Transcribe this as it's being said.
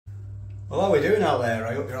Well, how are we doing out there?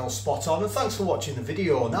 I hope you're all spot on, and thanks for watching the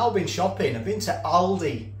video. Now I've been shopping, I've been to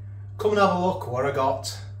Aldi. Come and have a look what I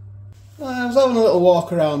got. I was having a little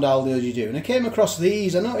walk around Aldi as you do, and I came across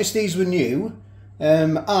these. I noticed these were new.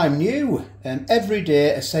 I'm new.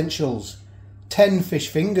 Everyday Essentials. 10 fish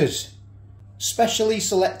fingers. Specially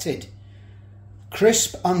selected.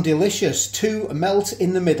 Crisp and delicious. 2 melt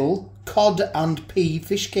in the middle cod and pea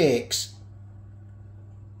fish cakes.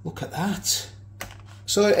 Look at that.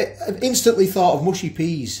 So I instantly thought of mushy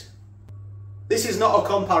peas. This is not a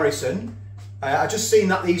comparison. I just seen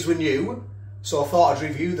that these were new, so I thought I'd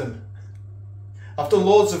review them. I've done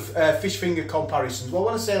loads of fish finger comparisons. Well,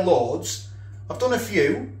 when I say loads, I've done a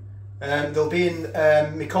few. They'll be in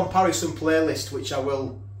my comparison playlist, which I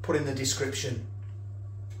will put in the description.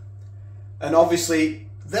 And obviously,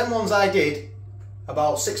 them ones I did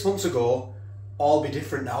about 6 months ago, all be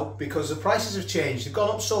different now because the prices have changed. They've gone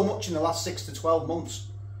up so much in the last 6 to 12 months.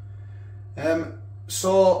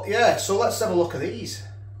 So let's have a look at these.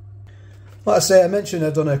 Like I say, I mentioned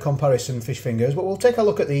I've done a comparison fish fingers, but we'll take a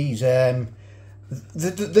look at these. They're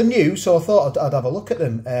new, so I thought I'd have a look at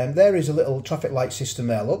them. There is a little traffic light system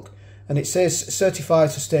there, look, and it says certified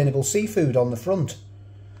sustainable seafood on the front.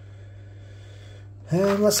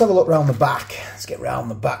 Let's have a look round the back. Let's get round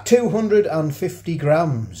the back. 250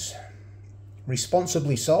 grams.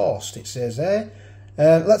 Responsibly sourced, it says there.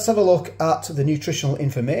 Let's have a look at the nutritional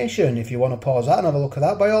information. If you want to pause that and have a look at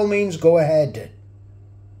that, by all means, go ahead.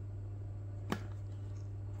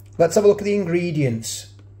 Let's have a look at the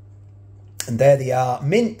ingredients. And there they are.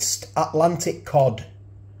 Minced Atlantic cod.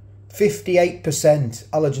 58%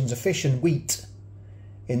 allergens of fish and wheat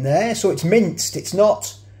in there. So it's minced. It's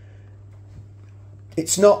not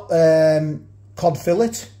cod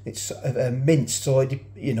fillet. It's minced, so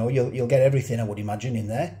you know you'll get everything, I would imagine, in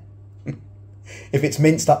there. If it's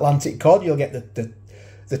minced Atlantic cod, you'll get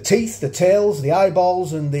the teeth, the tails, the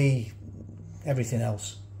eyeballs, and the everything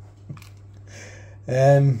else.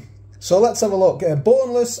 So let's have a look.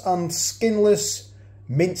 Boneless and skinless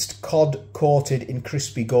minced cod coated in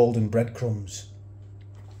crispy golden breadcrumbs.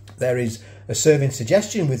 There is a serving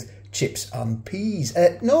suggestion with chips and peas.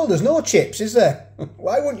 No, there's no chips, is there?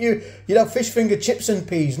 Why wouldn't you? You'd have fish finger chips and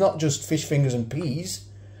peas, not just fish fingers and peas.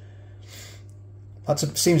 That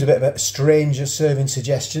seems a bit of a strange serving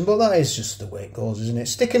suggestion, but that is just the way it goes, isn't it?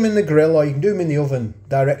 Stick them in the grill or you can do them in the oven.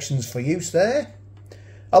 Directions for use there.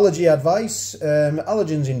 Allergy advice.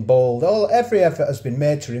 Allergens in bold. Every effort has been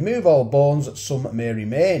made to remove all bones. Some may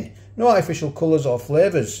remain. No artificial colours or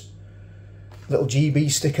flavours. Little GB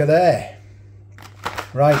sticker there.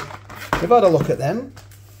 Right, we've had a look at them,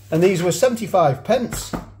 and these were 75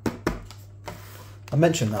 pence. I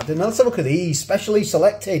mentioned that, didn't I? Let's have a look at these. Specially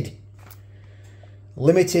selected.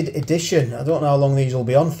 Limited edition. I don't know how long these will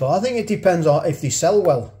be on for. I think it depends on if they sell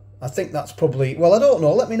well. I think that's probably... Well, I don't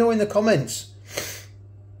know. Let me know in the comments.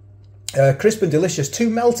 Crisp and delicious. 2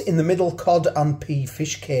 melt in the middle cod and pea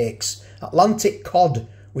fish cakes. Atlantic cod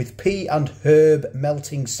with pea and herb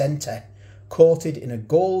melting centre. Coated in a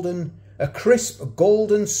crisp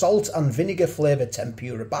golden salt and vinegar flavoured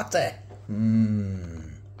tempura batter.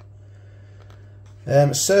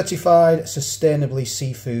 Certified sustainably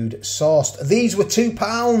seafood sourced. These were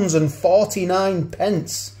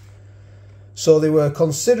 £2.49. So they were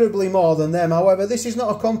considerably more than them. However, this is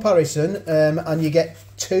not a comparison, and you get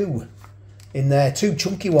 2 in there. 2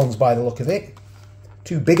 chunky ones by the look of it.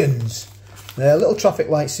 2 big uns. A little traffic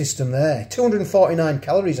light system there. 249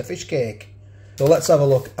 calories a fish cake. So let's have a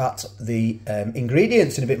look at the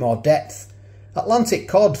ingredients in a bit more depth. Atlantic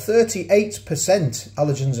cod, 38%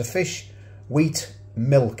 allergens of fish, wheat,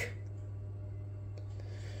 milk.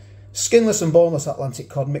 Skinless and boneless Atlantic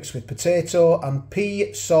cod mixed with potato and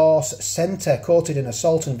pea sauce centre, coated in a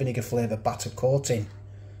salt and vinegar flavour batter coating.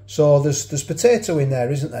 So there's potato in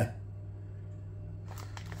there, isn't there?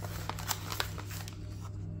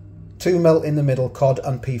 2 melt in the middle cod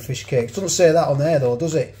and pea fish cakes. Doesn't say that on there though,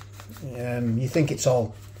 does it? You think it's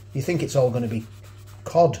all going to be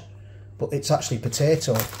cod, but it's actually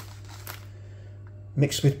potato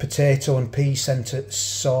mixed with potato and pea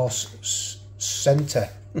sauce centre.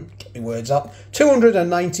 Get my words out.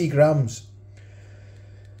 290 grams.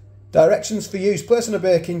 Directions for use: place on a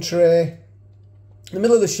baking tray in the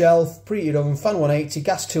middle of the shelf, preheated oven, fan 180,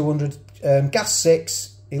 gas 200, gas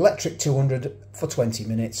 6, electric 200 for 20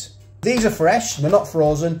 minutes. These are fresh, they're not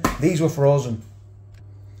frozen. These were frozen.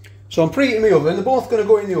 So I'm preheating my oven. They're both going to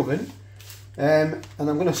go in the oven, and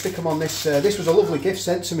I'm going to stick them on this. This was a lovely gift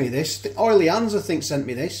sent to me. This Oily Hands, I think, sent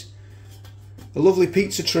me this. A lovely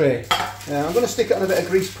pizza tray. I'm going to stick it on a bit of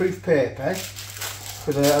greaseproof paper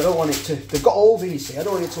because I don't want it to. They've got holes in, you see. I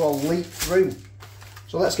don't want it to all leak through.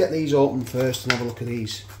 So let's get these open first and have a look at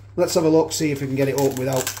these. Let's have a look, see if we can get it open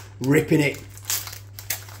without ripping it.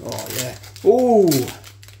 Oh yeah.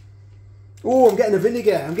 Oh, I'm getting a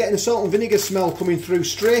vinegar. I'm getting a salt and vinegar smell coming through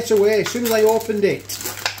straight away. As soon as I opened it,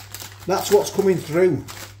 that's what's coming through.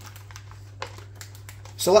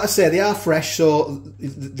 So like I say, they are fresh, so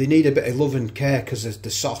they need a bit of love and care because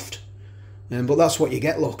they're soft. But that's what you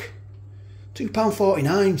get, look.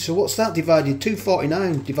 £2.49. So what's that divided?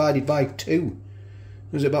 £2.49 divided by 2.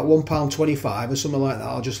 Is it about £1.25 or something like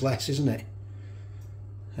that, or just less, isn't it?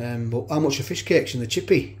 But how much are fish cakes in the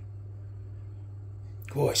chippy?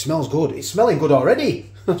 Oh, it smells good. It's smelling good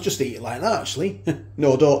already. I'll just eat it like that, actually.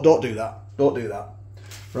 No, don't do that. Don't do that.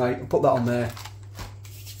 Right, I'll put that on there.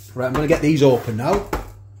 Right, I'm going to get these open now.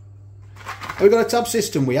 Have we got a tab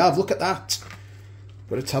system? We have. Look at that.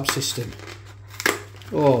 Got a tab system.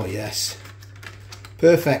 Oh, yes.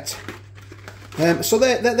 Perfect. So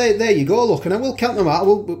there you go, look. And I will count them out.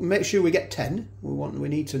 We'll make sure we get 10. We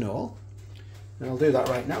need to know. And I'll do that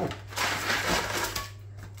right now.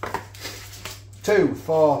 2,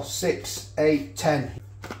 4, 6, 8, 10.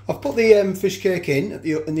 I've put the fish cake in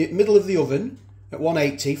the middle of the oven at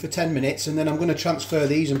 180 for 10 minutes, and then I'm going to transfer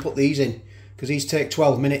these and put these in because these take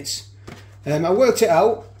 12 minutes. I worked it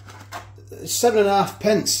out, 7.5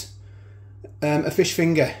 pence a fish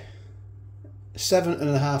finger.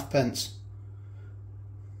 7.5 pence.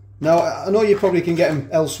 Now I know you probably can get them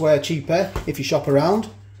elsewhere cheaper if you shop around,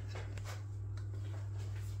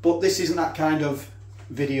 but this isn't that kind of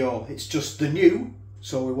video. It's just the new,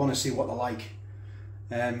 so we want to see what they're like.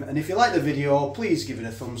 And if you like the video, please give it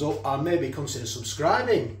a thumbs up and maybe consider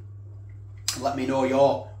subscribing. Let me know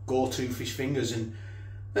your go-to fish fingers, and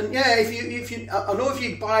yeah, if you I know if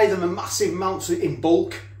you buy them in massive amounts in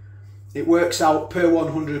bulk, it works out per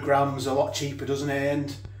 100 grams a lot cheaper, doesn't it?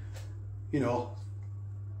 And you know,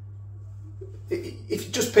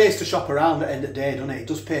 it just pays to shop around at the end of the day, doesn't it? It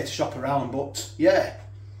does pay to shop around, but yeah,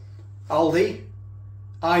 Aldi.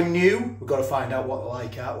 I'm new, we've got to find out what they're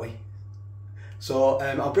like, aren't we? So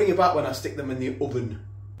I'll bring you back when I stick them in the oven.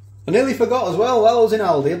 I nearly forgot as well, while I was in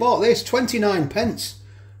Aldi, I bought this, 29 pence.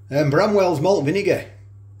 Bramwell's malt vinegar.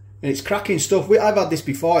 And it's cracking stuff. I've had this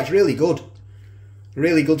before, it's really good.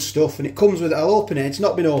 Really good stuff. And it comes with, I'll open it, it's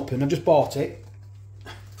not been opened, I've just bought it.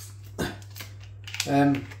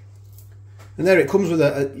 And there it comes with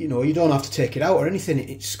a, you know, you don't have to take it out or anything.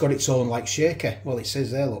 It's got its own like shaker. Well, it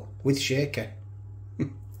says there, look, with shaker.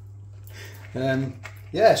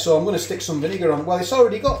 Yeah, so I'm going to stick some vinegar on. Well, it's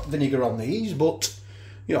already got vinegar on these, but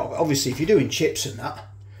you know, obviously if you're doing chips and that,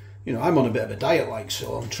 you know, I'm on a bit of a diet like,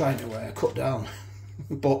 so I'm trying to cut down.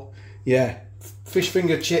 But yeah, fish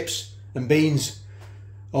finger chips and beans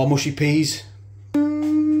or mushy peas.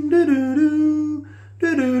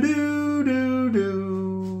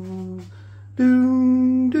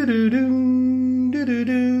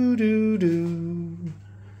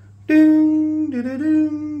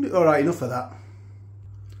 Alright, enough of that.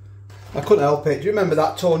 I couldn't help it. Do you remember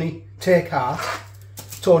that Tony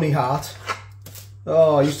Hart?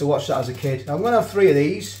 Oh, I used to watch that as a kid. I'm going to have 3 of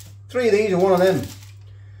these. 3 of these and 1 of them.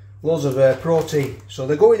 Loads of protein. So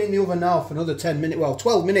they're going in the oven now for another 10 minutes. Well,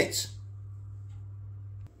 12 minutes.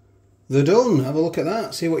 They're done. Have a look at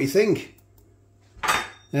that. See what you think.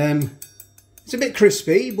 It's a bit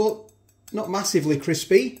crispy, but not massively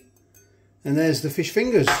crispy. And there's the fish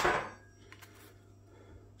fingers.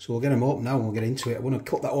 So we'll get them open now and we'll get into it. I want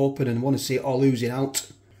to cut that open and I want to see it all oozing out.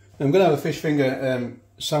 I'm going to have a fish finger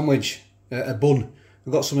sandwich, a bun.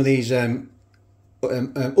 I've got some of these oven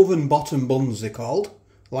bottom buns, they're called.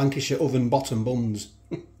 Lancashire oven bottom buns.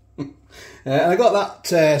 And I got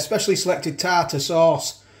that specially selected tartar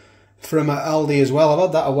sauce from Aldi as well. I've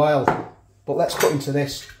had that a while. But let's cut into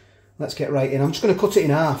this. Let's get right in. I'm just going to cut it in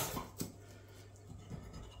half.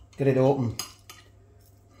 Get it open.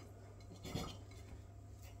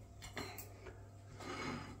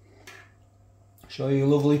 Show you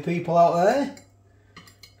lovely people out there.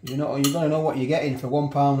 You're going to know what you're getting for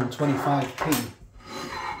 £1.25p.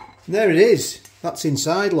 And there it is. That's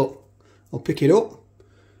inside, look. I'll pick it up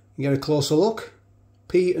and get a closer look.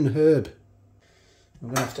 Pea and herb. I'm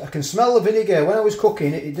gonna have to, I can smell the vinegar. When I was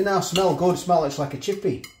cooking, it didn't smell good. It smelled like a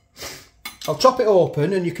chippy. I'll chop it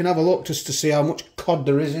open and you can have a look just to see how much cod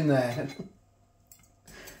there is in there.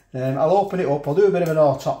 I'll open it up. I'll do a bit of an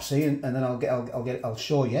autopsy and then I'll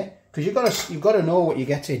show you, because you've got to know what you're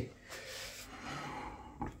getting.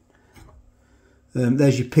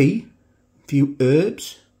 There's your pea, a few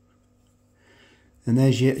herbs, and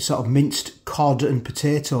there's your sort of minced cod and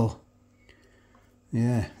potato.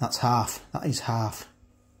 Yeah, that's half. That is half.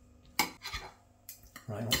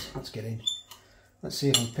 Right, let's get in. Let's see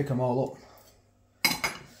if I can pick them all up.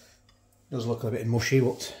 Does look a bit mushy,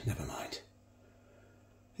 but never mind.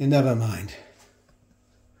 Never mind.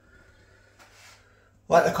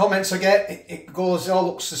 Like the comments I get, it goes, it all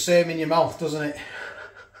looks the same in your mouth, doesn't it?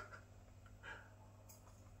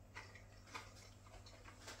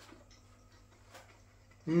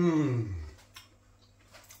 Mmm.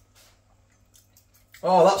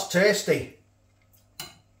 Oh, that's tasty.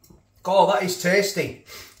 Oh, that is tasty.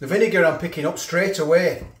 The vinegar I'm picking up straight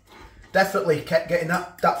away. Definitely kept getting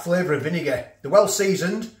that flavour of vinegar. They're well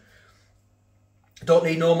seasoned. Don't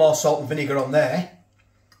need no more salt and vinegar on there.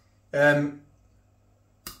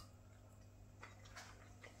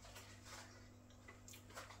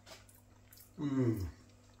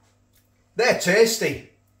 They're tasty.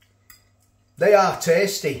 They are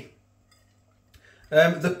tasty.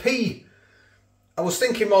 The pea, I was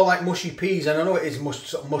thinking more like mushy peas, and I know it is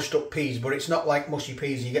sort of mushed up peas, but it's not like mushy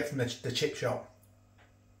peas you get from the chip shop.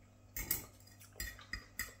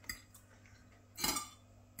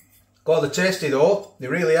 God, they're tasty though. They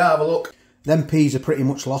really are. Have a look. Them peas are pretty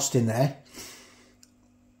much lost in there.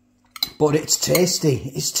 But it's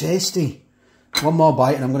tasty. It's tasty. One more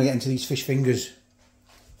bite and I'm going to get into these fish fingers.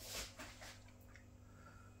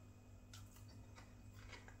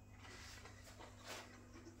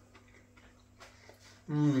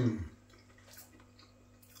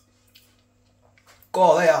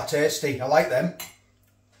 God, they are tasty. I like them.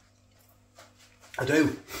 I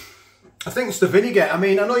do. I think it's the vinegar. I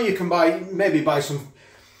mean, I know you can maybe buy some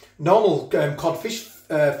normal cod fish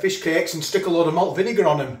cakes and stick a load of malt vinegar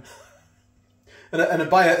on them, and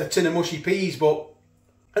buy a tin of mushy peas. But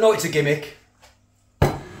I know it's a gimmick.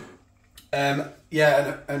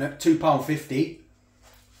 Yeah, and at £2.50.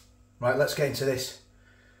 Right, let's get into this.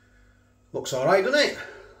 Looks all right, doesn't it?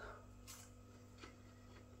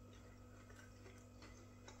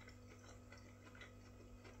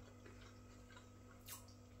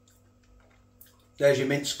 There's your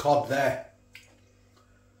minced cod there.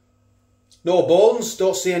 No bones,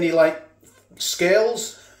 don't see any like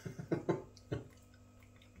scales,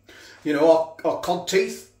 you know, or cod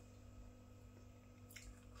teeth.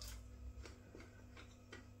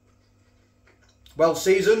 Well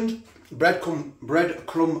seasoned,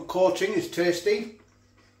 breadcrumb coating is tasty.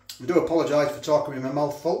 I do apologise for talking with my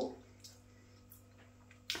mouth full.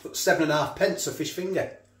 But 7.5p a fish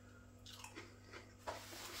finger.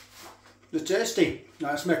 They're tasty.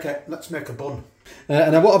 Let's make a bun.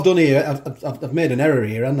 And what I've done here, I've made an error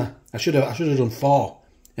here, haven't I? I should have done 4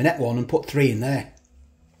 and ate one and put 3 in there.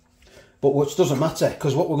 But which doesn't matter,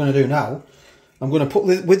 because what we're going to do now, I'm going to put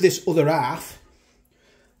with this other half.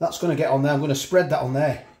 That's going to get on there. I'm going to spread that on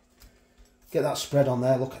there. Get that spread on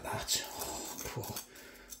there. Look at that. Oh,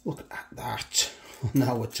 look at that.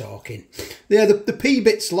 Now we're talking. Yeah, the pea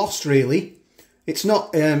bit's lost really. It's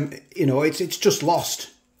not. You know, it's just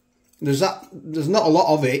lost. There's not a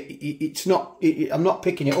lot of it. It's not. I'm not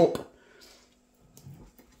picking it up.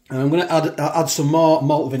 And I'm going to add some more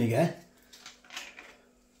malt vinegar,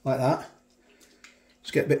 like that.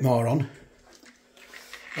 Let's get a bit more on,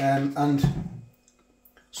 and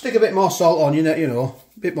stick a bit more salt on. You know,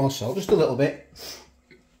 a bit more salt, just a little bit,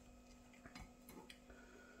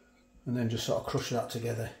 and then just sort of crush that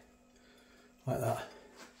together, like that,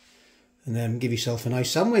 and then give yourself a nice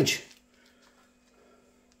sandwich.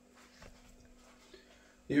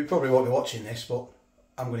 You probably won't be watching this, but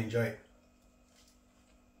I'm going to enjoy it.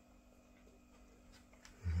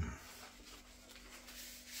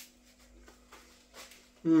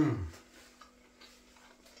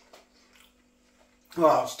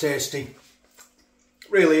 Oh, it's tasty.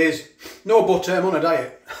 Really is. No butter, I'm on a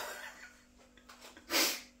diet.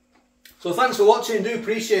 So thanks for watching, do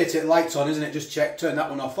appreciate it. Lights on, isn't it? Just check, turn that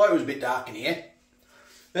one off. Thought it was a bit dark in here.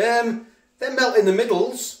 Then melt in the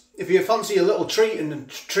middles. If you fancy a little treat and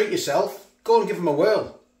treat yourself, go and give them a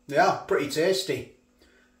whirl. They are pretty tasty.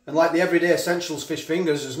 And like the everyday essentials fish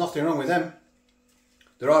fingers, there's nothing wrong with them.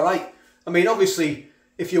 They're alright. I mean, obviously,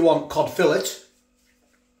 if you want cod fillet,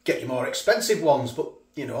 get your more expensive ones, but,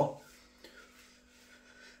 you know,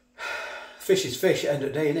 fish is fish at the end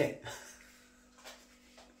of the day,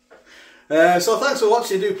 innit? So thanks for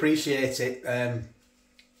watching, I do appreciate it. And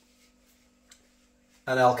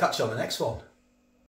I'll catch you on the next one.